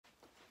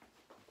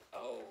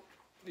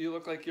You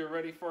look like you're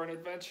ready for an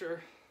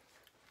adventure.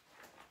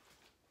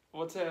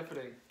 What's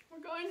happening?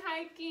 We're going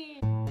hiking.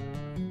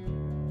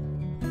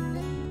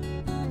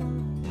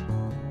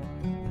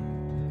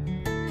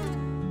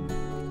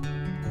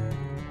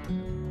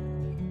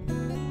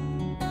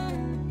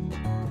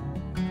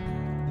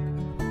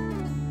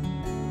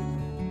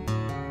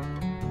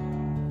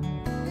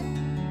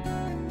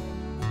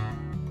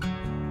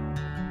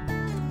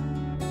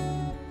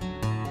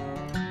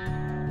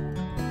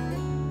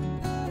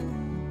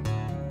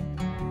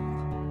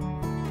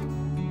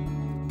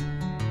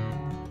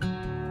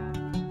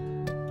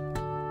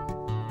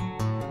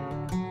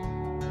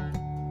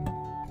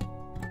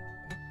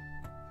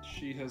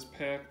 She has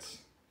packed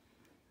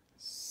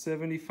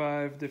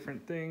 75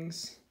 different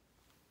things.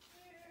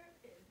 Where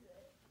is it?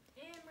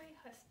 And my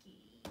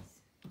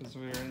huskies. Because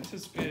we are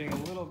anticipating a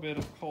little bit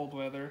of cold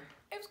weather.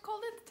 It was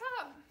cold at the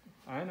top.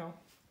 I know.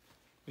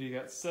 You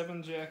got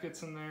 7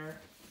 jackets in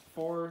there,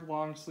 4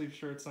 long sleeve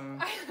shirts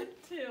on. I had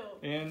 2.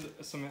 And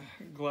some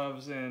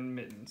gloves and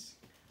mittens.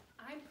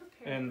 I'm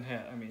prepared. And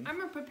hat, I mean.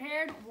 I'm a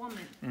prepared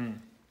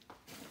woman.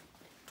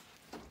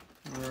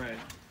 Alright.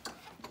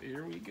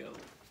 Here we go.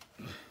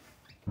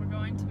 We're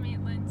going to meet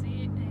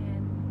Lyndsey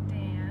and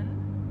Dan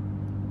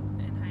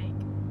and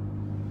hike.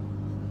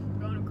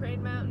 We're going to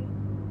Crane Mountain.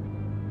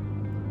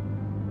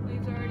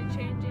 Leaves are already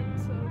changing,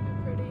 so it'll be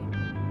pretty.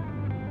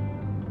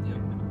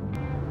 Yep.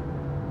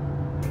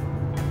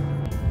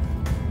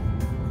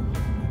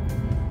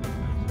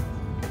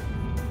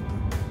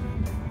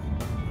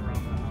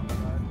 Around the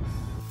outside.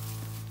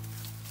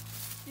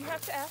 You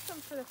have to ask them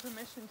for the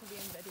permission to be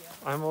in video.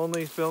 I'm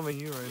only filming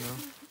you right now.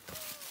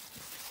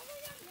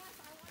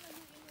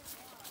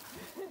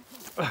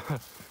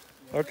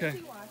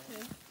 Okay.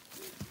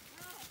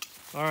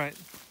 All right.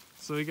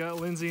 So we got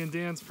Lyndsey and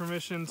Dan's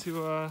permission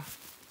to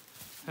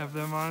have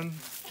them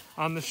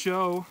on the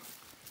show,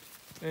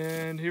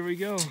 and here we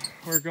go.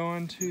 We're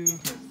going to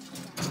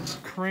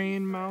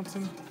Crane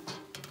Mountain.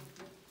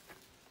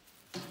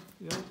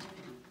 Yep.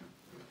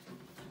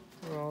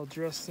 We're all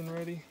dressed and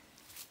ready.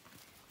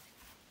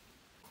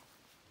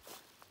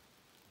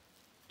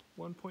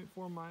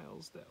 1.4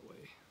 miles that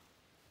way.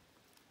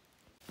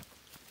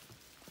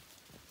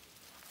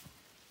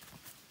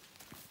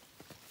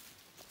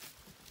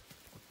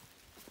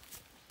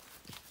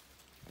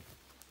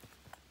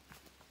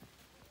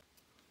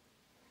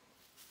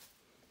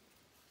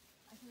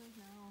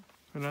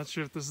 I'm not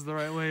sure if this is the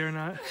right way or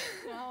not.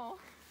 No.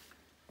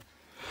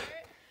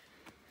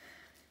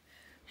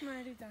 I'm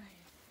already dying.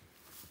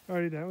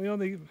 Already done.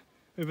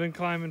 We've been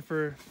climbing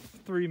for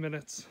 3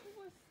 minutes. It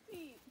was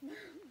steep.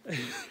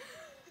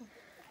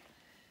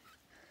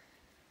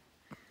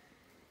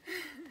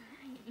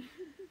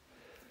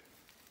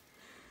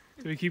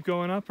 Do we keep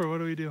going up or what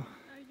do we do?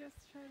 I just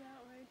try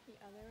that way, the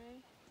other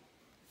way.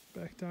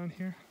 Back down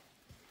here.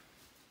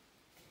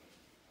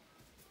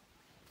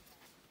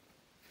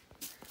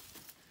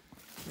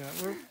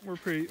 Yeah,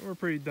 we're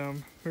pretty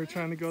dumb. We're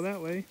trying to go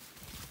that way,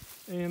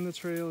 and the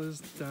trail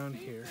is down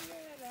here.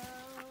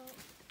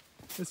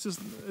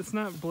 It's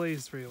not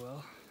blazed very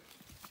well.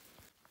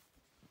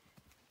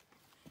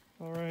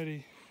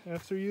 Alrighty,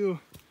 after you.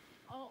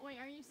 Oh wait,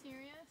 are you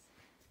serious?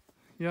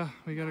 Yeah,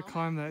 we gotta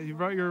climb that. You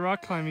brought your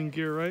rock climbing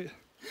gear, right?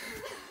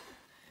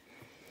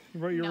 You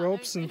brought your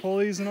ropes and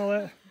pulleys and all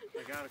that?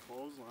 I got a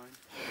clothesline.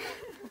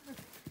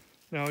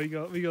 No, we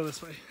go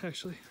this way,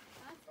 actually.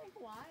 That's like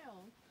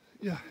wild.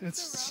 Yeah,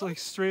 it's like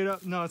straight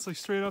up. No, it's like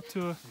straight up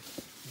to a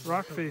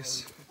rock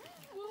face.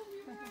 Well,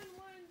 we were on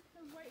one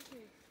of White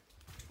Creek.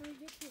 So we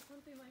get to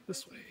something like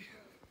This way.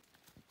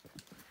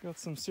 Got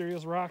some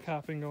serious rock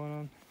hopping going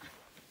on.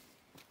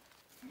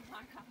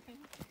 rock hopping.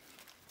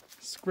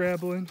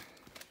 Scrambling.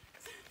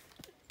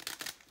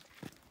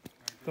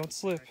 Don't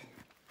slip.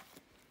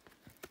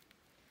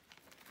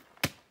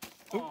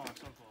 Oh,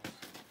 so close.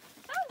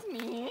 That was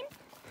mean.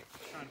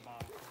 Trying to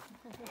bottle.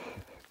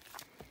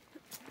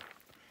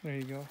 There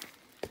you go.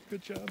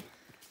 Good job.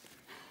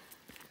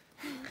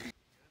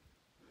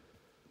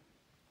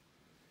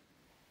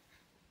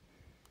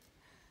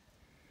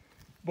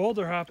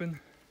 Boulder hopping.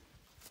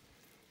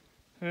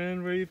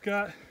 And we've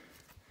got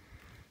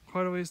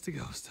quite a ways to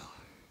go still.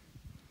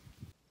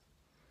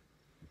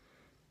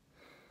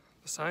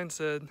 The sign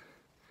said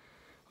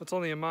it's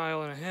only 1.5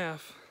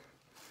 miles,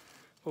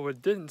 but what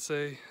it didn't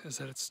say is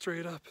that it's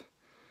straight up.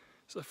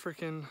 It's a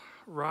freaking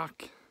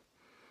rock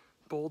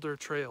boulder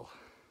trail.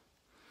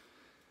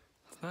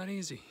 It's not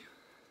easy.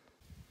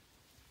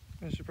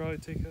 I should probably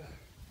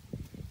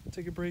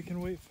take a break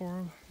and wait for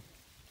him.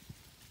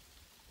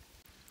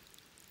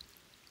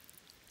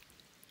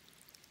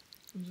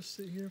 And just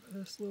sit here by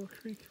this little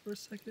creek for a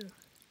second.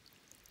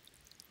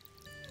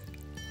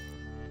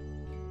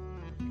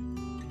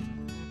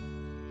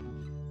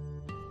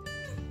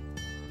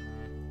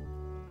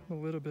 A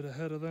little bit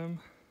ahead of them,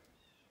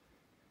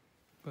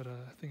 but I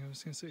think I'm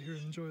just gonna sit here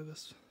and enjoy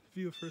this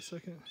view for a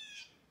second.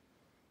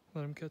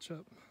 Let them catch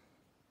up.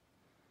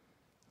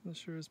 This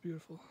sure is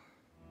beautiful.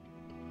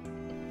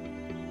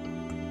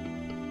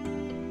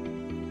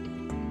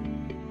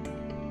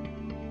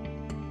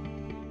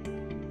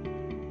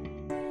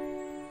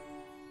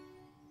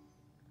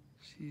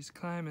 Lindsay's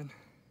climbing.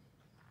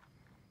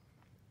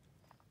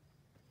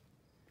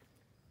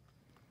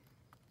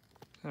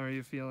 How are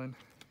you feeling?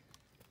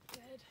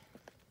 Dead.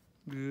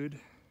 Good?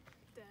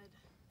 Dead.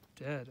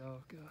 Dead, oh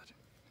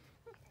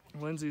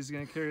God. Lindsay's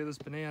gonna carry this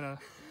banana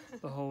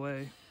the whole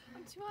way.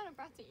 I'm too out of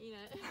breath to eat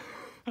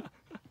it.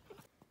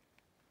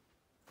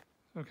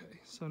 Okay,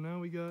 so now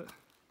we got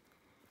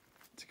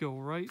to go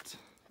right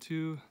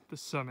to the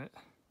summit.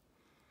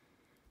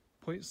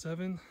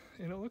 0.7,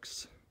 and it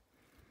looks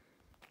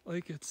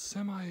like it's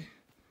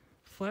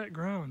semi-flat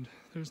ground.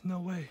 There's no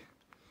way.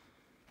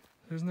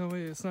 There's no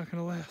way it's not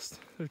gonna last.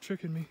 They're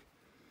tricking me.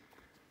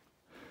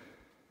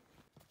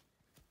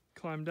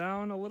 Climb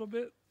down a little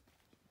bit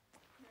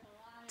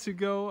to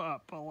go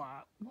up a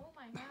lot. Oh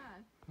my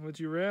God. Would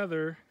you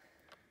rather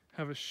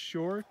have a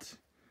short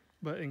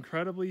but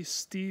incredibly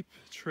steep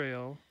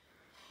trail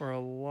or a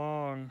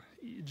long,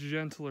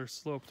 gentler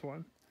sloped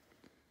one?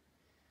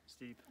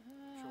 Steep.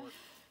 Short.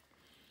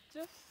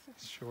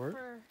 Just Short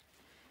for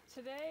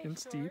today, and short,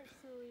 steep.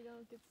 so we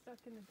don't get stuck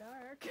in the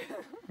dark.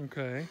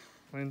 Okay,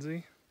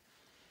 Lindsay?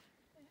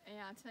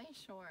 Yeah, today's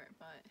short,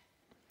 but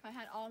if I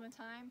had all the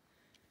time,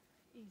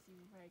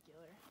 Easy,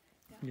 regular.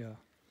 Yeah.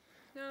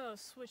 No,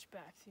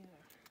 switchbacks, you know.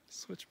 In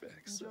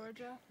Switchbacks.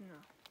 Georgia?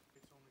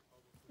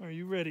 No. Are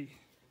you ready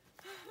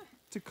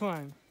to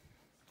climb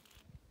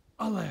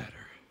a ladder?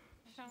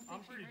 I'm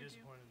pretty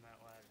disappointed in that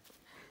ladder.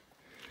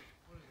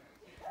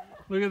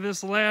 Look at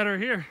this ladder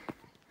here.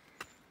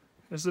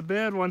 It's a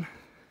bad one.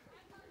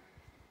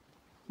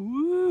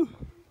 Woo!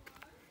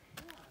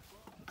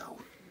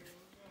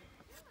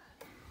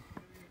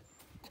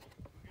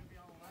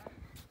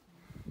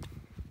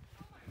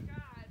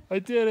 I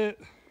did it.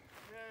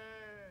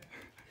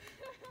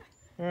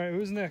 All right,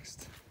 who's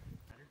next?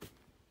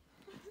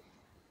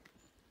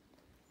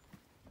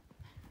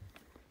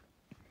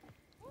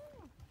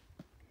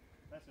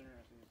 That's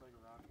interesting. It's like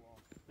a rock wall.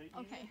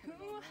 okay,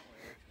 who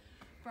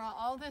brought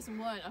all this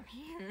wood up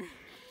here?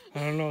 I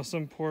don't know,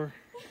 some poor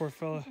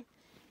fella.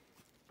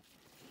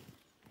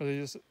 Or they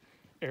just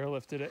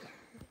airlifted it.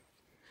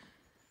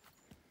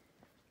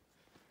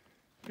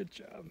 Good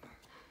job.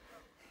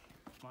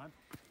 Mine?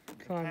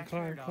 Climb,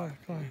 Taxpayer climb, dollars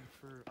climb, climb. paid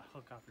for a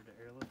helicopter to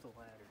airlift a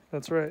ladder.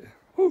 That's right.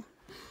 Whew.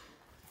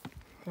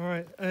 All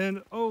right,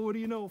 and oh, what do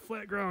you know?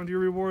 Flat ground, you're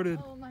rewarded.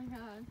 Oh my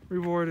God.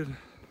 Rewarded.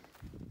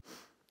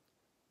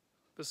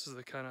 This is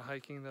the kind of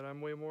hiking that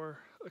I'm way more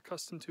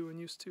accustomed to and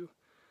used to.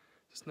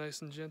 Just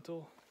nice and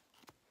gentle,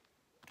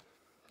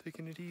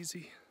 taking it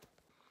easy.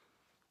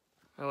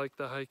 I like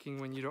the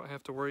hiking when you don't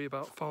have to worry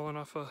about falling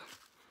off a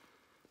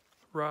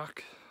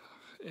rock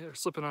or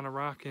slipping on a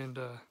rock and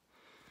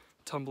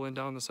tumbling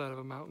down the side of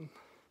a mountain.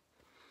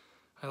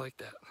 I like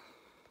that.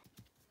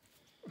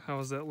 How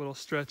was that little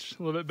stretch?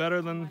 A little bit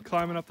better than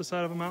climbing up the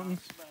side of a mountain?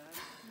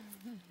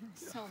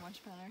 So much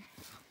better.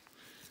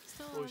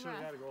 Still Well, we out should of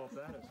have got breath. to go up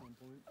that at some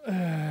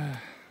point.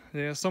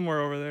 Yeah,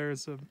 somewhere over there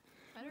is Better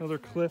another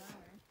for that cliff. ladder.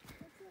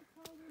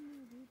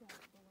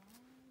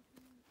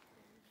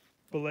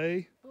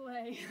 belay.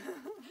 Belay.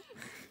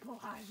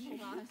 Bellagio.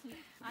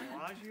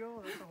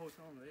 Bellagio? That's a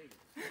hotel in Vegas.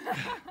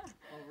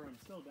 However, I'm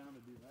still down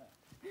to do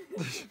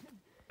that.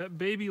 That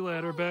baby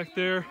ladder back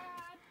there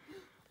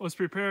was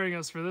preparing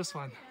us for this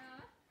one.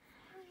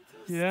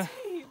 Yeah?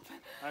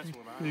 That's what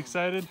You I'm.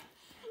 excited?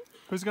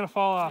 Who's gonna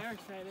fall off? They're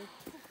excited.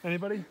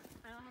 Anybody?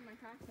 I don't have my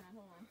Crocs on.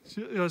 Hold on.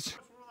 She- That's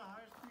one of the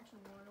highest peaks in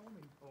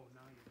Wyoming. Oh,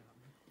 now you got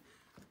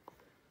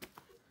me.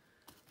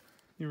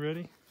 You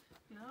ready?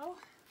 No?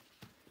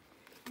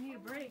 You need a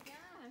break. God.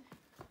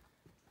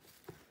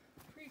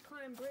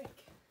 Pre-climb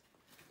break.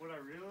 What I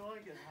really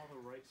like is how the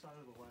right side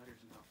of the ladder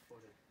is not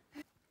footed.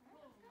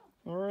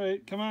 All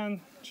right, come on,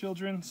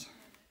 childrens.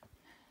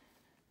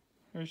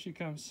 Here she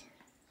comes.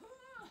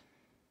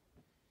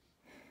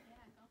 Yeah,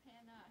 go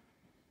Panda.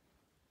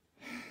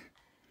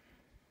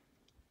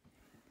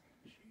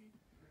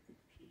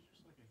 She's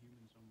just like a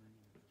human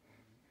submarine at this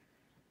point.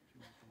 She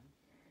wants home.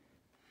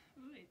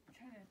 Ooh, it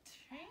kind of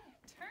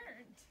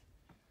turned.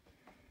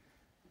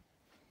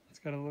 It's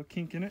got a little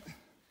kink in it.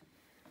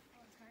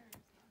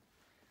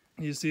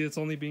 You see it's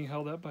only being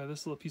held up by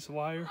this little piece of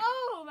wire.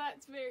 Oh,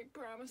 that's very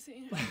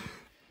promising.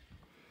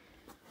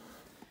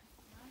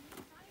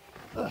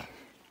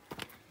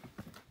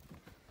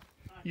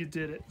 You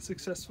did it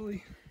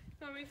successfully.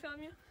 Want me to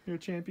film you? You're a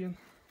champion.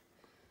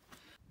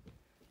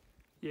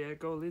 Yeah,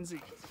 go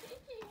Lindsay.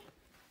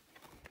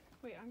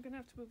 Wait, I'm gonna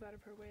have to move out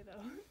of her way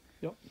though.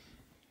 Yep.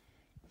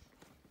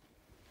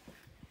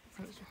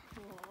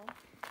 Cool.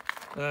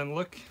 And then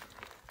look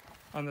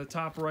on the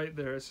top right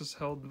there. It's just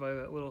held by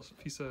that little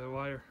piece of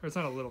wire. Or it's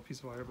not a little piece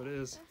of wire, but it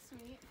is That's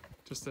sweet.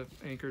 just an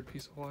anchored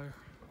piece of wire.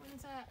 What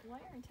is that wire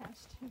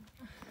attached to?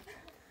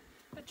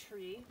 A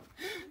tree.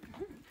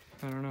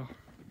 I don't know.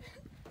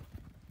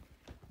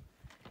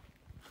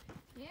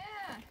 Yeah.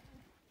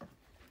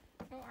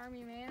 Go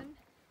army man.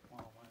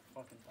 Wow, my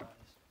fucking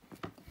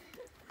thighs.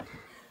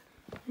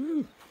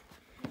 Woo.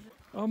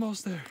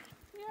 Almost there.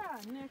 Yeah,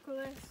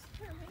 Nicholas.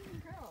 You're a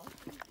baby girl.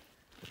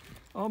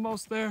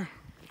 Almost there.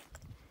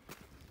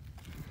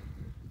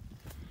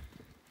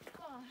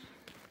 Oh,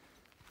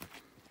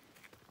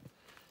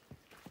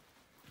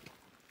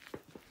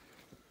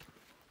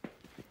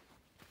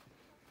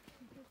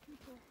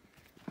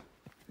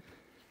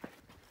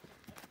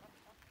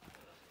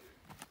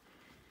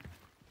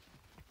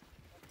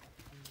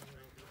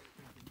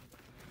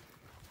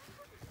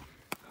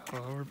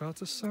 Well, we're about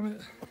to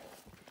summit.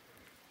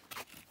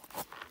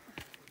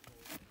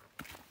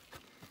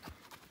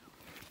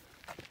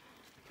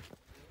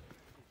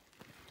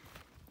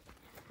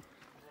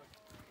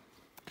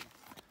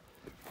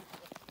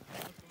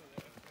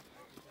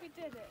 We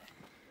did it.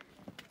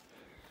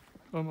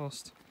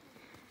 Almost.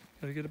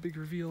 Gotta get a big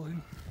reveal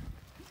in.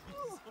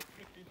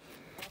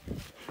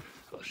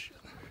 Oh shit.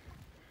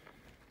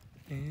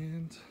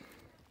 And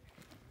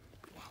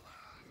voila.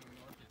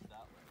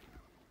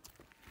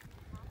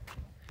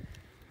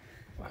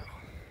 Wow.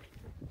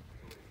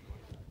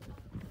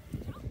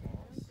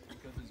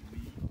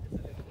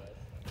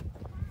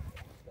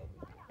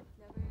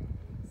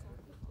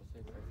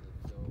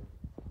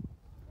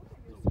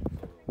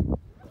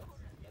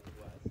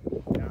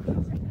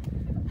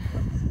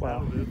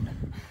 Wow.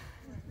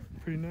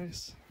 Pretty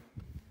nice.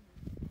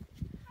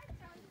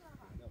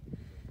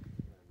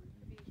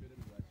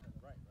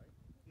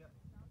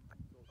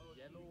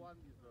 Yellow one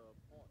is the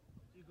pond.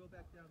 You go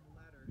back down the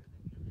ladder and then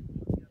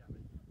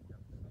you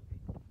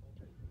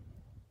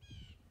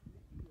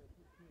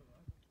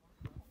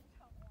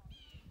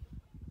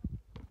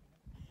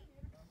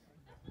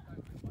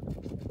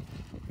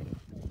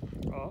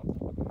can Oh,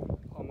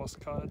 almost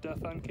caught a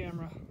death on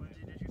camera.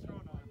 Did you throw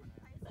another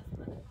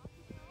one?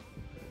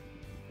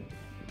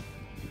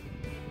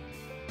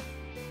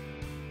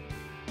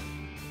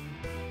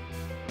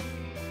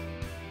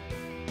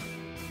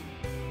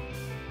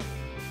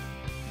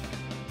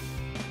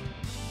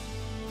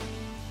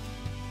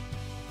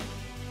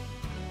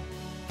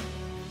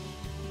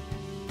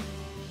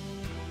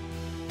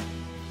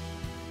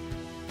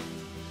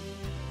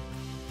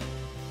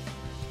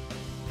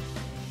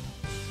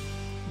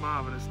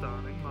 Marvelous,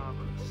 darling,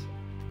 marvelous.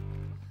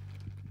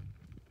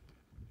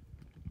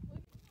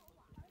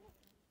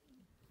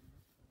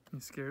 You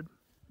scared?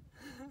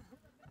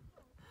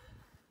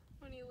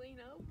 When you lean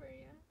over,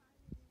 yeah.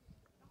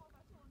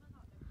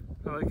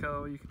 I like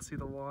how you can see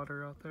the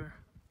water out there.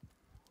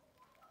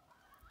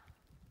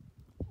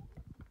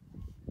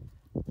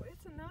 Well,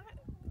 it's not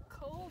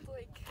cold.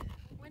 Like,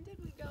 when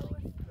did we go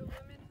with the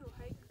women who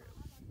hike group?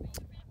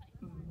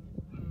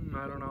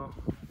 I don't know.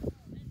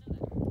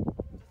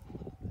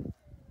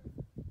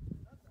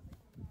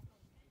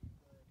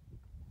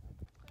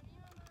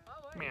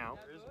 Meow.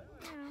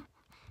 Yeah.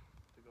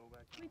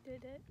 We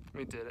did it.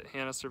 We did it.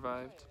 Hannah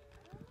survived.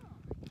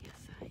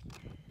 Yes, I did.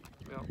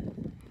 Yep.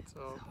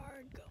 So It's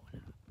hard going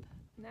up.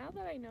 Now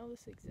that I know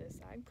this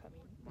exists, I'm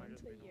coming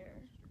once a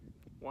year.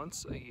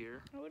 once a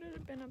year. I would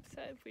have been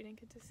upset if we didn't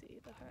get to see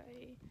the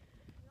high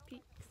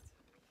peaks.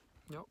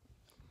 Yep.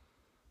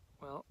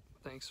 Well,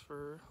 thanks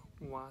for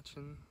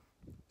watching.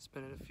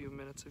 Spending a few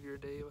minutes of your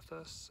day with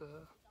us.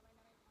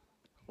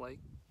 Like,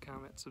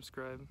 comment,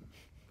 subscribe.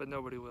 But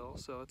nobody will,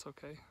 so it's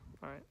okay.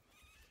 Alright.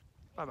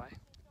 Bye-bye.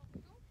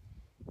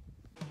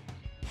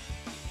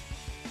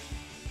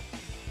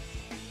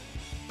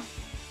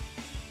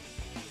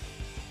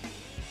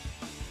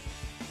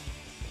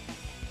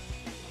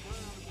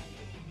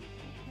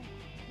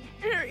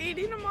 You're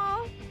eating them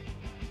all?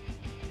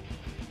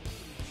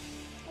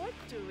 What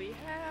do we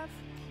have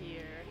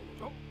here?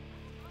 Oh.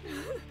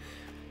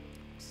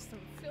 Some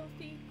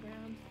filthy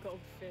ground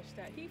goldfish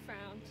that he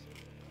found.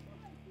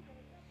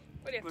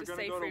 What do you have to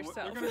say for yourself?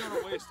 They're gonna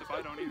go to waste if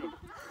I don't eat them.